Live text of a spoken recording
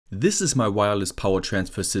This is my wireless power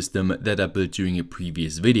transfer system that I built during a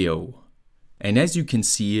previous video. And as you can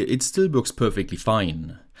see, it still works perfectly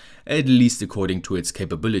fine, at least according to its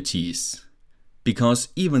capabilities. Because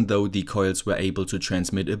even though the coils were able to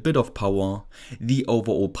transmit a bit of power, the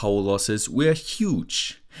overall power losses were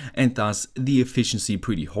huge, and thus the efficiency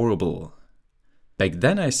pretty horrible. Back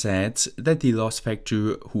then I said that the loss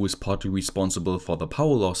factor, who is partly responsible for the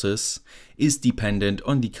power losses, is dependent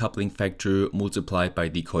on the coupling factor multiplied by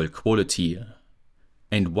the coil quality.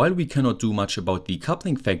 And while we cannot do much about the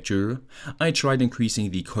coupling factor, I tried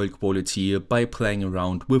increasing the coil quality by playing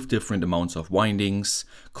around with different amounts of windings,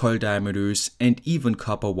 coil diameters, and even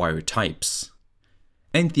copper wire types.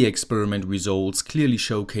 And the experiment results clearly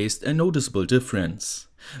showcased a noticeable difference.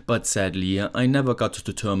 But sadly, I never got to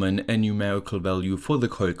determine a numerical value for the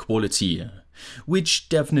coil quality, which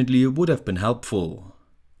definitely would have been helpful.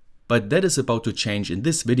 But that is about to change in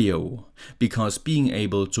this video, because being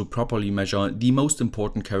able to properly measure the most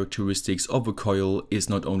important characteristics of a coil is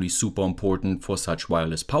not only super important for such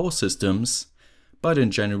wireless power systems, but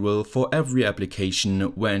in general for every application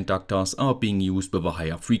where inductors are being used with a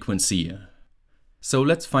higher frequency. So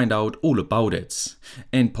let's find out all about it,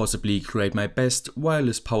 and possibly create my best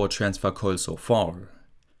wireless power transfer coil so far.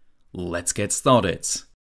 Let's get started!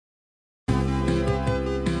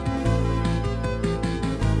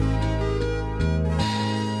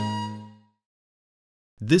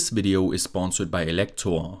 This video is sponsored by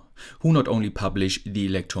Elector, who not only publish the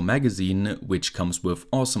Elector magazine, which comes with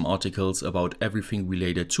awesome articles about everything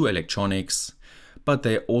related to electronics, but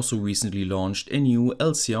they also recently launched a new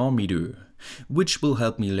LCR meter, which will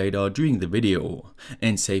help me later during the video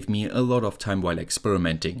and save me a lot of time while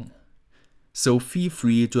experimenting. So feel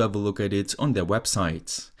free to have a look at it on their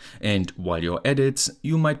website, and while you're at it,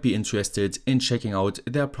 you might be interested in checking out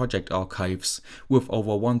their project archives with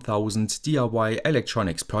over 1000 DIY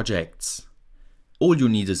electronics projects. All you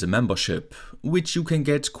need is a membership, which you can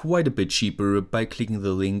get quite a bit cheaper by clicking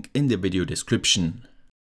the link in the video description.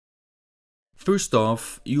 First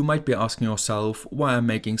off, you might be asking yourself why I'm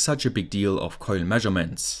making such a big deal of coil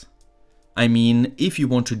measurements. I mean, if you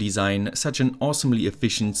want to design such an awesomely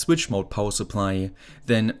efficient switch mode power supply,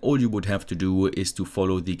 then all you would have to do is to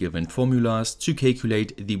follow the given formulas to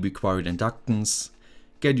calculate the required inductance,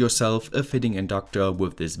 get yourself a fitting inductor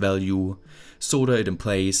with this value, solder it in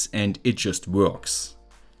place, and it just works.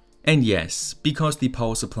 And yes, because the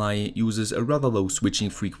power supply uses a rather low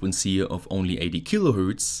switching frequency of only 80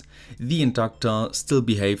 kHz, the inductor still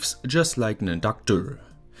behaves just like an inductor.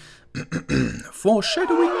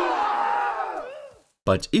 Foreshadowing!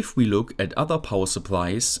 But if we look at other power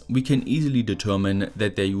supplies, we can easily determine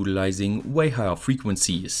that they're utilizing way higher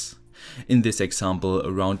frequencies. In this example,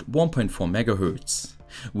 around 1.4 MHz.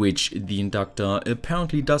 Which the inductor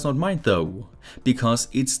apparently does not mind though, because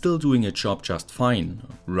it's still doing its job just fine,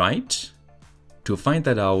 right? To find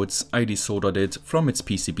that out, I desoldered it from its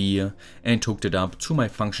PCB and hooked it up to my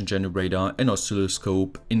function generator and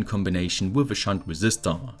oscilloscope in combination with a shunt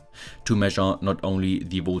resistor, to measure not only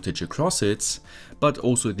the voltage across it, but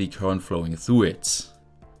also the current flowing through it.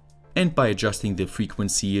 And by adjusting the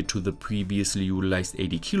frequency to the previously utilized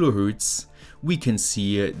 80 kHz, we can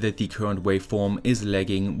see that the current waveform is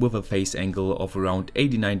lagging with a phase angle of around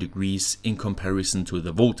 89 degrees in comparison to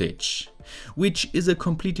the voltage, which is a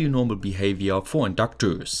completely normal behavior for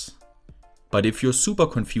inductors. But if you're super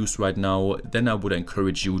confused right now, then I would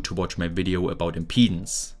encourage you to watch my video about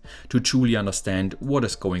impedance, to truly understand what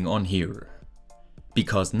is going on here.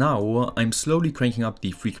 Because now I'm slowly cranking up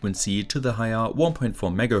the frequency to the higher 1.4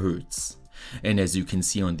 MHz. And as you can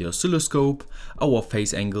see on the oscilloscope, our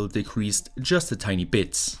phase angle decreased just a tiny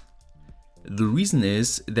bit. The reason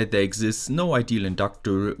is that there exists no ideal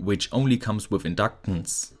inductor which only comes with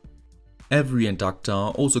inductance. Every inductor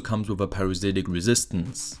also comes with a parasitic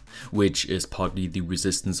resistance, which is partly the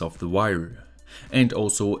resistance of the wire, and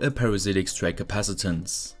also a parasitic stray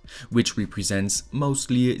capacitance, which represents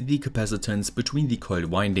mostly the capacitance between the coil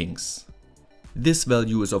windings. This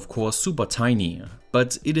value is of course super tiny,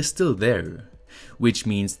 but it is still there, which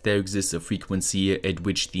means there exists a frequency at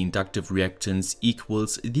which the inductive reactance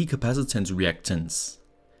equals the capacitance reactance.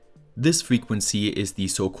 This frequency is the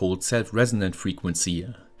so-called self-resonant frequency,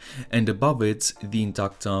 and above it the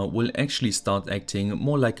inductor will actually start acting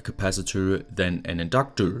more like a capacitor than an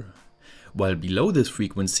inductor, while below this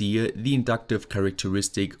frequency the inductive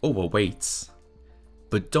characteristic overweights.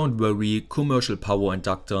 But don't worry, commercial power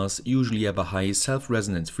inductors usually have a high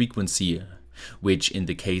self-resonance frequency, which in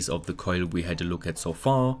the case of the coil we had a look at so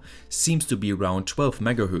far, seems to be around 12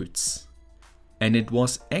 MHz. And it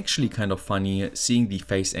was actually kind of funny seeing the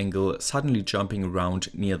phase angle suddenly jumping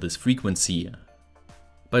around near this frequency.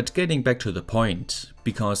 But getting back to the point,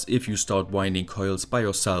 because if you start winding coils by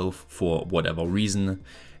yourself for whatever reason,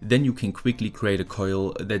 then you can quickly create a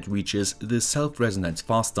coil that reaches the self-resonance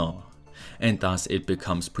faster, and thus it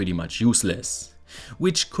becomes pretty much useless,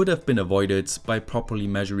 which could have been avoided by properly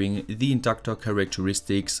measuring the inductor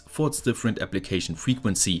characteristics for its different application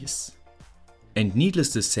frequencies. And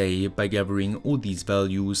needless to say, by gathering all these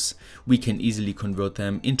values, we can easily convert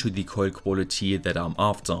them into the coil quality that I'm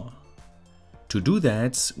after. To do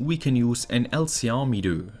that, we can use an LCR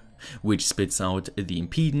meter, which spits out the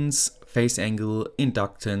impedance, phase angle,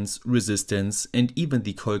 inductance, resistance, and even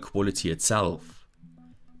the coil quality itself.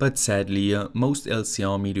 But sadly, most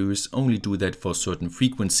LCR meters only do that for certain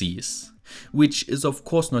frequencies, which is of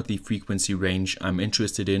course not the frequency range I'm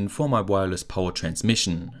interested in for my wireless power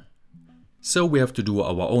transmission. So we have to do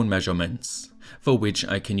our own measurements, for which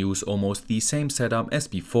I can use almost the same setup as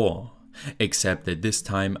before, except that this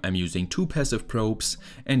time I'm using 2 passive probes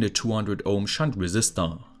and a 200 ohm shunt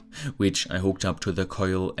resistor, which I hooked up to the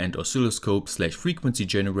coil and oscilloscope/frequency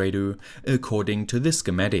generator according to this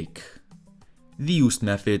schematic. The used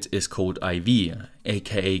method is called IV,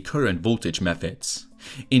 aka current voltage methods,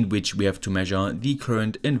 in which we have to measure the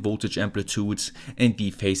current and voltage amplitudes and the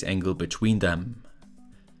phase angle between them.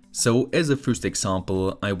 So as a first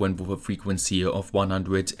example, I went with a frequency of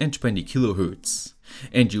 120 kHz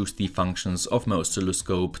and used the functions of my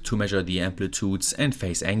oscilloscope to measure the amplitudes and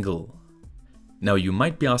phase angle. Now you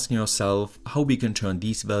might be asking yourself how we can turn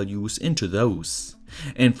these values into those,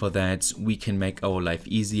 and for that we can make our life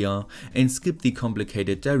easier and skip the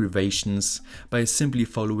complicated derivations by simply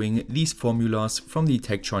following these formulas from the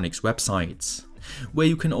Tektronix website, where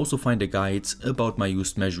you can also find a guide about my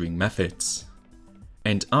used measuring methods.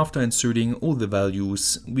 And after inserting all the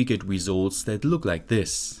values, we get results that look like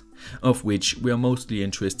this, of which we are mostly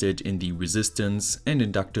interested in the resistance and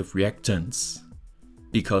inductive reactance.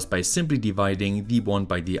 Because by simply dividing the one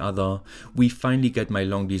by the other, we finally get my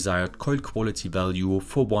long desired coil quality value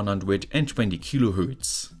for 120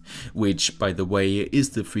 kHz, which by the way is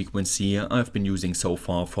the frequency I've been using so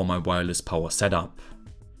far for my wireless power setup.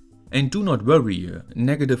 And do not worry,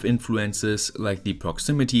 negative influences like the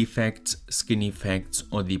proximity effect, skin effect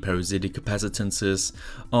or the parasitic capacitances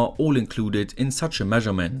are all included in such a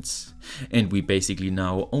measurement, and we basically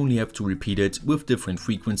now only have to repeat it with different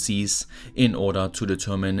frequencies in order to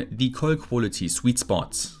determine the coil quality sweet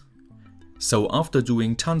spot. So after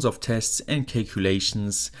doing tons of tests and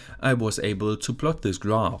calculations, I was able to plot this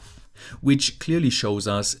graph, which clearly shows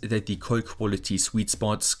us that the coil quality sweet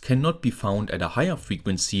spots cannot be found at a higher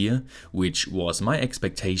frequency, which was my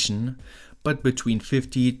expectation, but between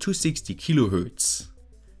 50 to 60 kHz.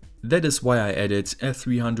 That is why I added a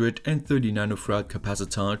 330 nanofarad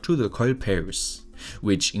capacitor to the coil pairs,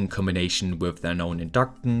 which in combination with their known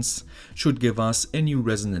inductance should give us a new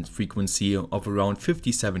resonance frequency of around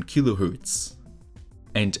 57 kHz.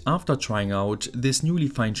 And after trying out this newly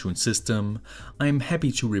fine-tuned system, I am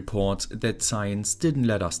happy to report that science didn't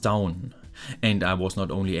let us down, and I was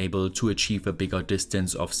not only able to achieve a bigger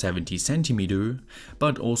distance of 70 cm,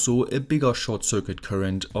 but also a bigger short circuit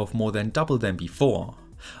current of more than double than before.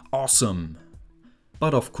 Awesome!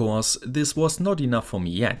 But of course, this was not enough for me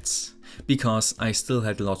yet, because I still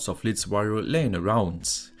had lots of Litz wire laying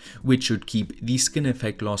around, which should keep the skin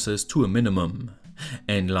effect losses to a minimum.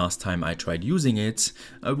 And last time I tried using it,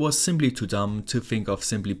 I was simply too dumb to think of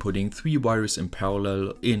simply putting 3 wires in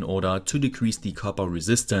parallel in order to decrease the copper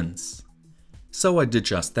resistance. So I did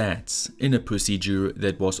just that, in a procedure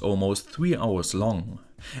that was almost 3 hours long,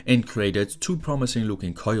 and created 2 promising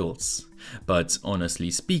looking coils. But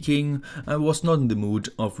honestly speaking, I was not in the mood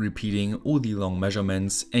of repeating all the long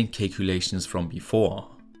measurements and calculations from before.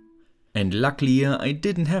 And luckily I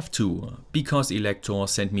didn't have to, because Elector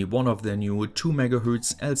sent me one of their new 2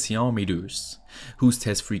 MHz LCR meters, whose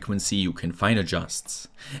test frequency you can fine adjust,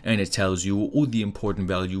 and it tells you all the important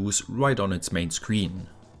values right on its main screen.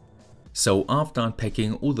 So after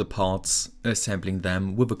unpacking all the parts, assembling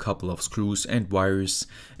them with a couple of screws and wires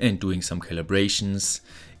and doing some calibrations,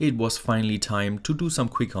 it was finally time to do some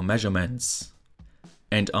quicker measurements.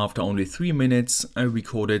 And after only 3 minutes I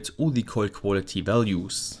recorded all the coil quality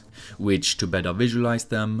values, which to better visualize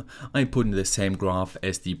them I put in the same graph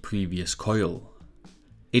as the previous coil.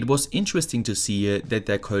 It was interesting to see that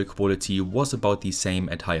their coil quality was about the same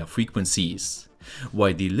at higher frequencies,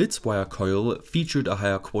 while the Litz wire coil featured a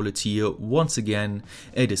higher quality once again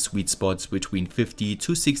at a sweet spot between 50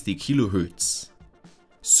 to 60 kHz.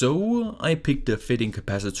 So I picked a fitting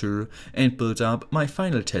capacitor and built up my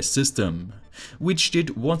final test system, which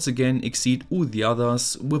did once again exceed all the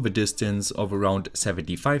others with a distance of around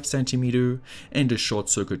 75 cm and a short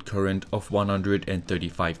circuit current of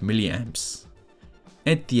 135 mA.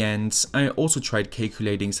 At the end, I also tried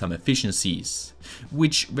calculating some efficiencies,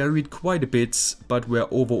 which varied quite a bit but were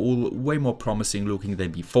overall way more promising looking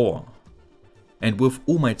than before. And with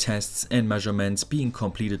all my tests and measurements being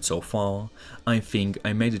completed so far, I think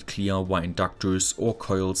I made it clear why inductors or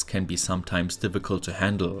coils can be sometimes difficult to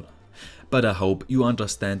handle. But I hope you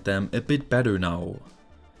understand them a bit better now.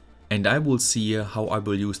 And I will see how I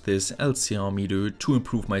will use this LCR meter to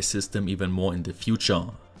improve my system even more in the future.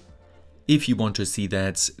 If you want to see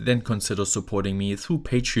that, then consider supporting me through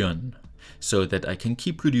Patreon, so that I can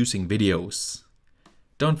keep producing videos.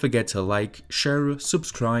 Don't forget to like, share,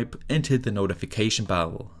 subscribe and hit the notification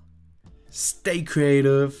bell. Stay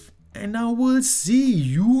creative and I will see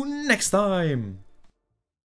you next time!